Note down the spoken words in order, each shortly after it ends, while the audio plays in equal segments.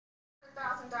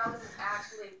$2,000 is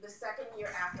actually the second year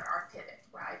after our pivot,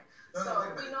 right? So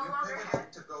we no longer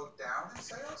had to go down in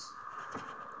sales.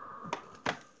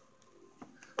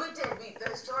 We did. The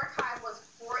historic high was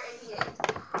 488,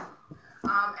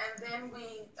 and then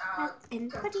we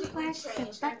completely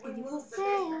changed and we moved the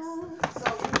business. So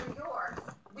in New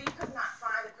York, we could not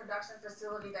find a production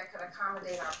facility that could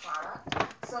accommodate our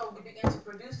product. So we began to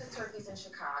produce the turkeys in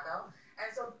Chicago.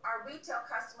 And so our retail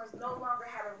customers no longer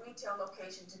had a retail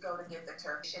location to go to get the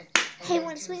turkey. Hey,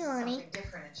 what's going on, Lonnie?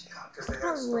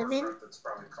 I'm living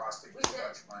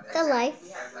the life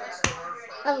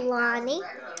of Lonnie.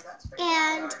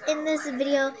 And in this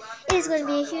video, it is going to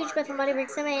be a huge Beth and Money Break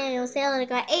semi-annual sale. And I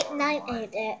got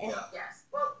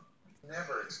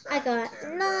I got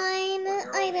 9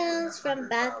 items from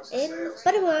Bath and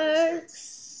Body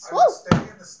Works. Whoa!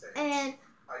 And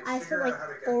I spent like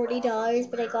 $40,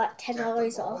 but I got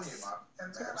 $10 off. So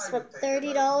I spent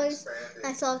 $30.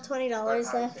 I still have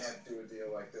 $20 left.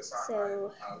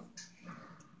 So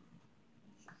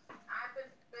I've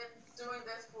been doing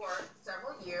this for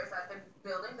several years. I've been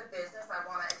building the business. I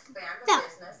want to expand the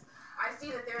business. I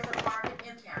see that there's a market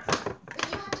in Canada. But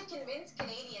you have to convince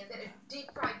Canadians that a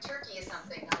deep-fried turkey is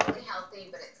something not really healthy,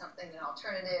 but it's something, an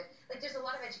alternative. Like, there's a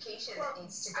lot of education that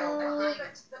needs to go behind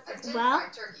a deep-fried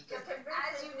turkey.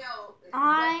 As you know,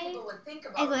 what people would think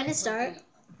about I'm going to start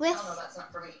with... Oh, no, that's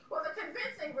not for me. Well, the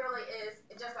convincing really is,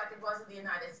 just like it was in the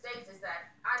United States, is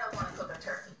that I don't want to cook a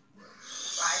turkey.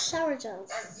 Right? Shower gels.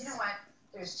 And you know what?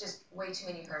 There's just way too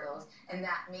many hurdles, and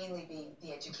that mainly being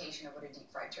the education of what a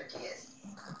deep-fried turkey is.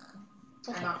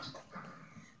 Okay.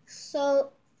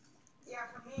 So, yeah,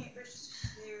 for me, there's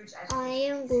huge I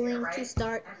am going to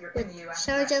start with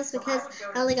shower gels because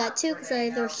I only got 2 because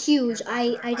they're huge.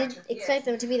 I didn't expect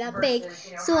them to be that big,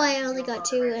 so I only got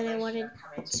 2 and I wanted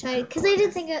to try because I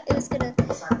didn't think it was gonna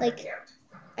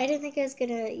I didn't think I was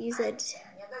gonna use it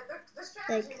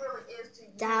like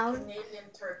down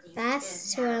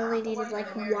fast, so I only needed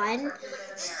like 1,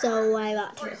 so I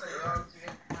got 2.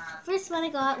 First one I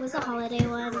got was a holiday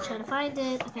one. I'm trying to find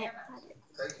it. Okay, I found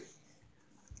it.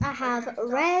 I have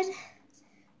red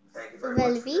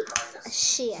velvet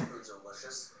sheer. Oh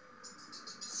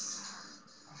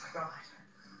my god.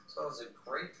 So it's a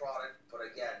great product, but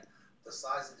again, the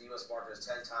size of the US market is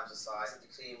 10 times the size of the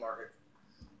Canadian market.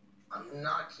 I'm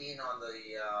not keen on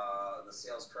the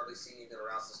sales currently seen. Been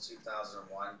around since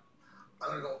 2001. I'm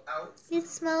gonna go out. It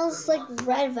smells like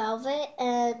red velvet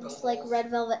and like red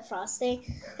velvet frosting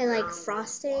and like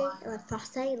frosting and like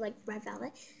frosting and like red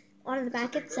velvet. On the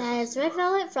back it says red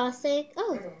velvet frosting.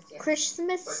 Oh,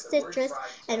 Christmas citrus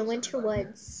and winter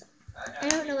woods. I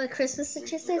don't know what Christmas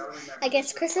citrus is. I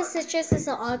guess Christmas citrus is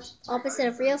the opposite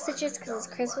of real citrus because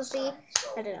it's Christmassy.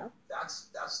 I don't know.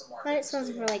 But it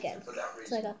smells really good.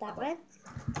 So I got that one.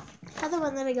 The other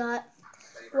one that I got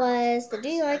was the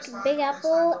New York Big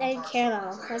Apple and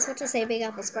Caramel. I was about to say Big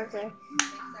Apple Sparkler.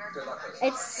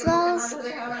 It smells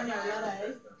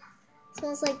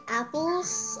like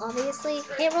apples, obviously.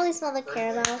 Can't really smell the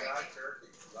caramel.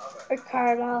 Or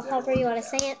caramel, however you want to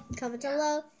say it. Comment down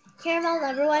below. Caramel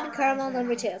number 1, caramel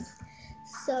number 2.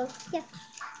 So, yeah.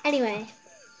 Anyway,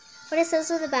 what it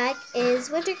says on the back is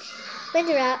winter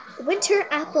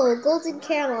apple, golden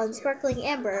caramel, and sparkling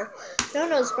amber. I don't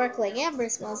know what sparkling amber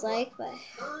smells like, but...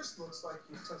 Hers looks like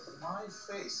you took my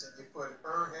face and you put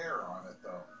her hair on it,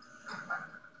 though.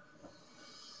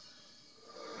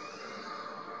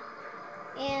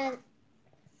 And...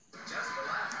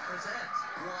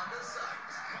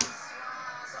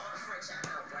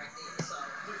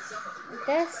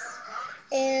 this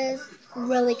is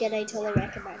really good. I totally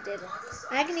recommend it.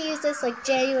 I'm going to use this like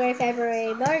January,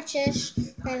 February, March-ish.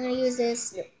 I'm going to use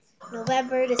this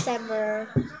November, December.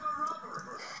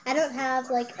 I don't have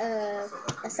like a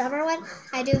summer one.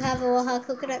 I do have a Waha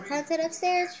coconut fountain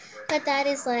upstairs, but that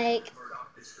is like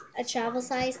a travel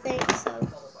size thing, so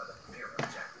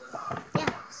yeah.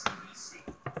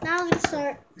 Now I'm going to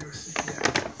start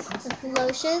with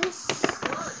lotions.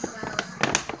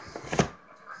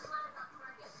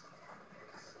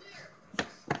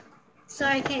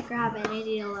 Sorry, I can't grab it. I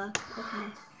need to look. Okay.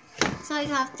 So I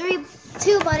have 2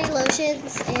 body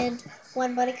lotions and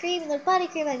 1 body cream. And the body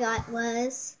cream I got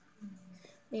was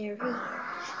Merry.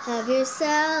 Have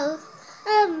yourself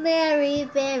a Merry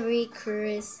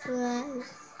Christmas.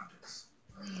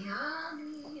 We all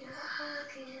need a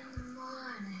hug in the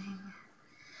morning.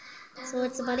 So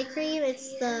it's the body cream.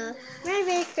 It's the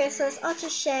Merry Christmas Ultra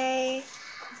Shea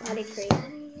body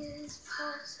cream.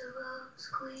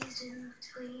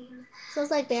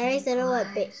 Smells like berries. I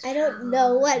don't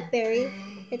know what berry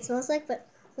it smells like, but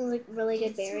it smells like really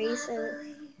good berries.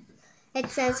 It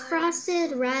says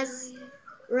frosted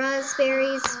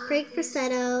raspberries, grape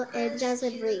prosecco, and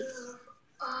jasmine wreath.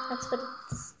 That's what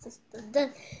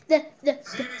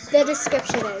the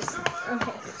description is.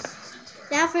 Okay.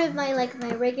 Now for my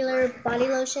regular body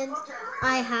lotions,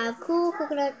 I have Cool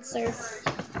Coconut Surf.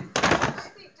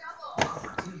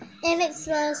 And it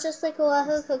smells just like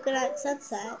Oahu Coconut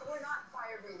Sunset.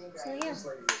 So yeah,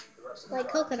 like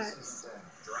coconuts.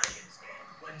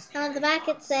 And on the back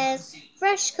it says,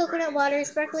 fresh coconut water,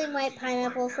 sparkling white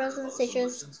pineapple, frozen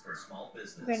citrus,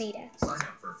 granita.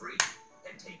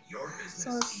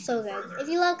 Smells so good. If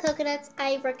you love coconuts,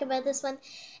 I recommend this one.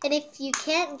 And if you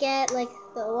can't get the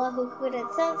Oahu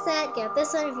Coconut Sunset, get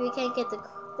this one. If you can't get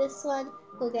this one,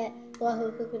 we'll get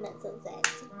Oahu Coconut Sunset.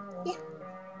 Yeah.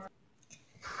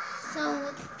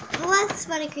 So the last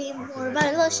body cream or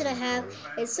body lotion I have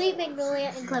is Sweet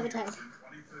Magnolia and Clementine.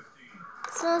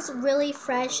 It smells really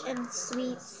fresh and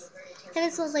sweet. And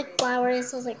it smells like flowers. It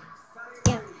smells like,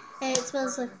 yeah. And it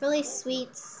smells like really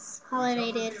sweet,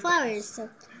 pollinated flowers. So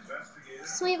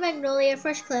Sweet Magnolia,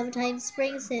 Fresh Clementine,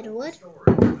 Spring Sandalwood.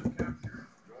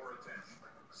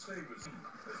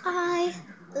 I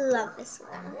love this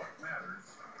one.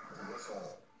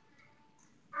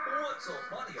 What's so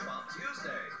funny about Tuesday?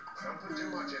 Don't put too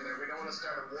much in there. We don't want to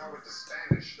start a war with the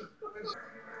Spanish.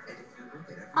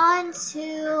 On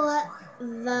to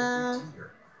the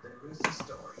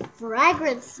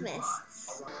fragrance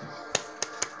mists.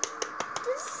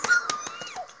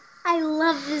 I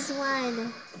love this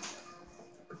one.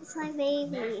 It's my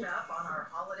baby. Next up on our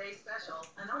holiday special,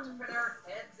 an entrepreneur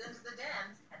heads into the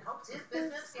den and hopes his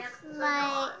business gets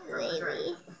my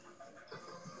baby.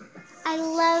 I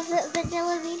love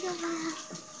vanilla vanilla.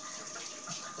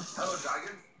 Hello,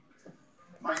 Dragon.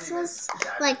 This smells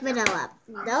like vanilla.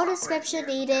 No description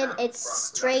needed. It's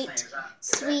straight,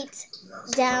 sweet,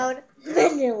 down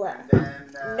vanilla.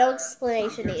 No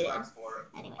explanation needed.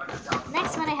 Anyway,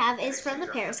 next one I have is from the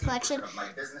Paris collection.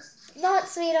 Not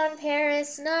Sweet on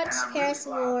Paris, not Paris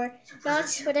More, not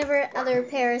whatever other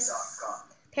Paris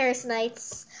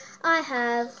nights. I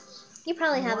have, you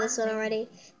probably have this one already.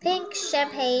 Pink,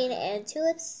 champagne, and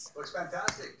tulips. Looks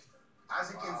fantastic. As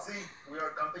you can see, we are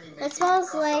a company making it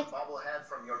smells like bobblehead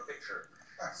from your picture.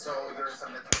 So there's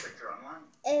some little picture online.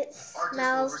 It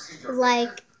smells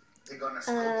like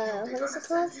what is it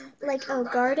called? Like a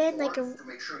garden, like a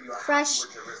fresh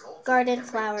garden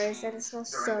flowers, and it smells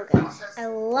so good. I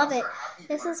love it.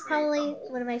 This is probably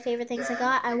one of my favorite things I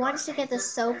got. I wanted to get the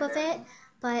soap of it,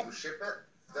 but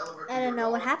I don't know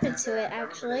what happened to it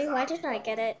actually. Why didn't I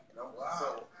get it?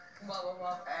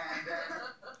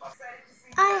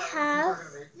 I have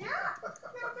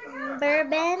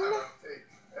bourbon,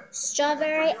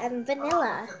 strawberry, and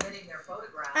vanilla.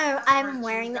 I'm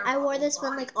wearing it. I wore this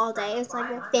one all day. It's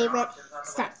like my favorite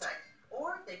scent.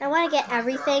 I want to get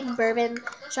everything bourbon,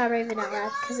 strawberry,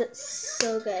 vanilla because it's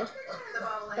so good.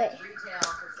 Wait.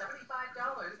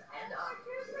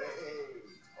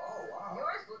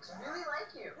 Yours looks really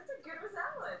like you. That's a good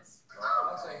resemblance. Oh,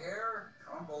 that's a hair.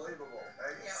 Unbelievable.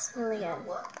 It's really good.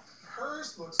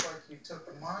 Hers looks like you took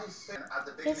my fin.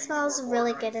 It smells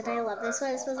really good, and I love this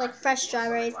one. It smells like fresh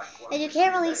strawberries, and you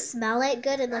can't really smell it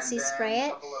good unless you spray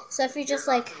it. So if you're just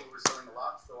it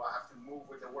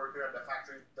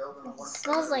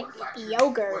smells like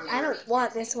yogurt. I don't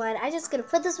want this one. I'm just gonna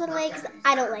put this one away because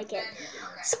I don't like it.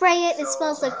 Spray it. It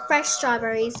smells like fresh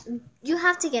strawberries. You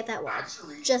have to get that one.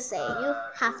 Just saying, you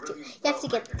have to. You have to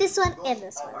get this one and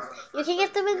this one. You can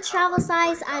get them in travel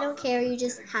size. I don't care. You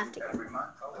just have to get them.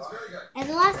 And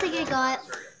the last thing I got,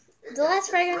 the last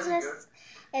fragrance mist,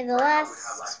 and the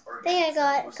last thing I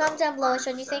got, comment down below which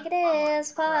one you think it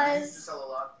is. Pause.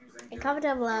 And comment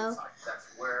down below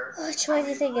which one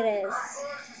you think it is.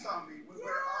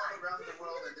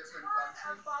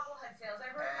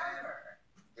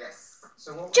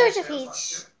 Georgia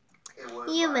Peach.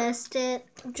 You missed it.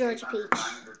 Georgia Peach.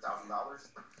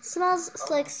 Smells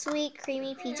like sweet,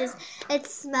 creamy peaches. It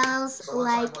smells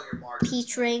like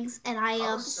peach rings, and I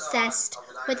am obsessed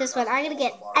with this one. I'm going to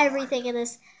get everything in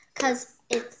this because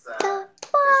it's the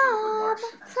bomb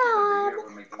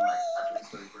from me.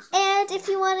 And if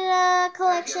you wanted a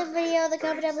collection video, then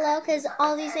comment down below because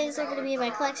all these things are going to be in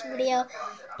my collection video.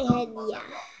 And yeah.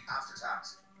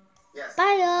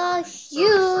 Bye y'all.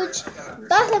 Huge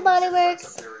Bath and Body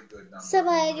Works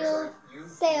semi-annual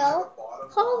sale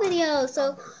haul video.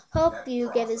 So hope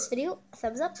you give this video a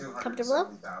thumbs up, comment down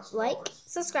below, like,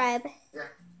 subscribe,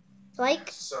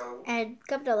 like, and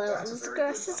comment down below and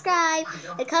subscribe,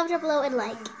 and comment down below and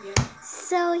like.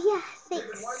 So yeah,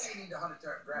 thanks.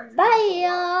 Bye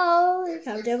y'all.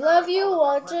 Comment down below if you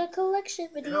want a collection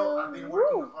video.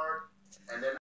 Woo.